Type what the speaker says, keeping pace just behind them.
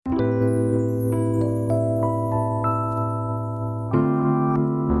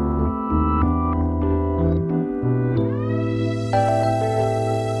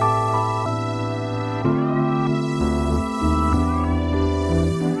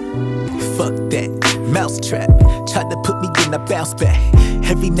fuck that. Mousetrap, tried to put me in a bounce back.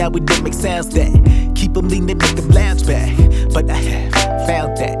 Every now and then make sounds that keep them leaning, make them lounge back. But I have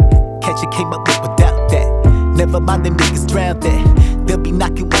found that Catcher came up with without that. Never mind them niggas drown that. They'll be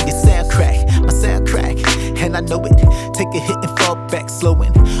knocking when your sound crack. My sound crack, and I know it. Take a hit and fall back,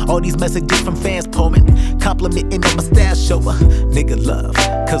 slowing. All these messages from fans pouring, complimenting on my style shower. Nigga love,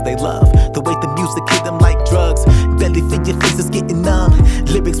 cause they love the way the music hit them like drugs. Belly fit your face is getting numb.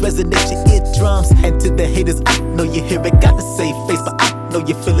 Lyrics resonate your eardrums. And to the haters, I know you hear it. Got the same face, but I know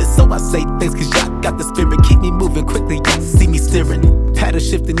you feel it. So I say thanks, cause y'all got the spirit. Keep me moving quickly, y'all see me steering. Paddle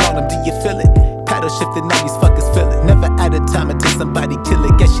shifting on them, do you feel it? Paddle shifting on these fuckers, feel it. Never out of time until somebody kill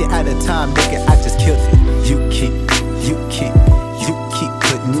it. Guess you're out of time, nigga, I just killed it. You keep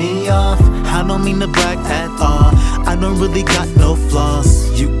putting me off. I don't mean to brag at all. I don't really got no flaws.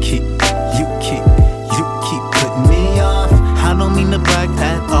 You keep putting me off. I don't mean to brag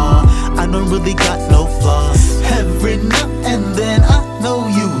at all. I don't really got no flaws. Every now and then I know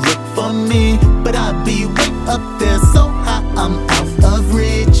you look for me, but I be way up there so high I'm out of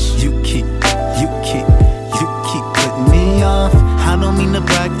reach. You keep putting me off. I don't mean to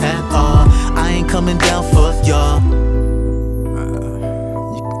brag at all. I ain't coming down for y'all.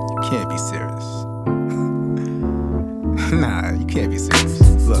 You can't be serious. Nah, you can't be serious.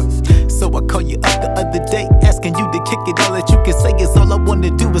 Look, so I call you up the other day, asking you to kick it. All that you can say is all I wanna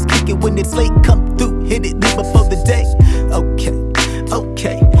do is kick it when it's late. Come through, hit it, leave before the day.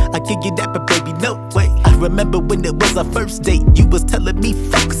 Okay, I give you that, but baby, no way. I remember when it was our first date. You was telling me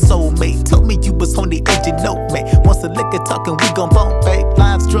fuck soulmate. Told me you was on the edge and no mate. Once the liquor talking, we gon' bone, babe.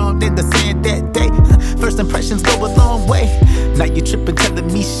 Lines drawn in the sand that day. First impressions go a long way. Now you tripping, telling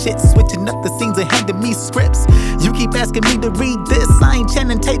me shit, switching up the scenes and handing me scripts. You keep asking me to read this. I ain't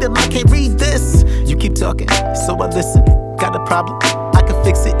Channing Tatum, I can't read this. You keep talking, so I listen. Got a problem, I can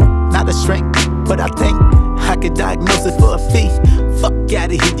fix it. Not a shrink, but I think I could diagnose it for a fee. Fuck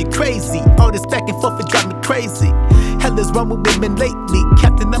outta here, you crazy. All this back and forth, it drive me crazy. Hell is wrong with women lately.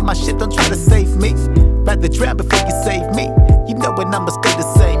 Captain of my ship, don't try to save me. Rather drown before you save me. You know when I'ma stay the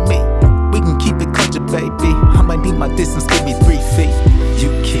same me. We can keep it culture, baby. I'ma need my distance, give me 3 feet. You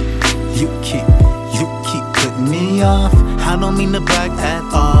keep putting me off. I don't mean to brag at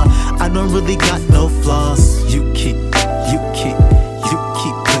all. I don't really got no flaws. You keep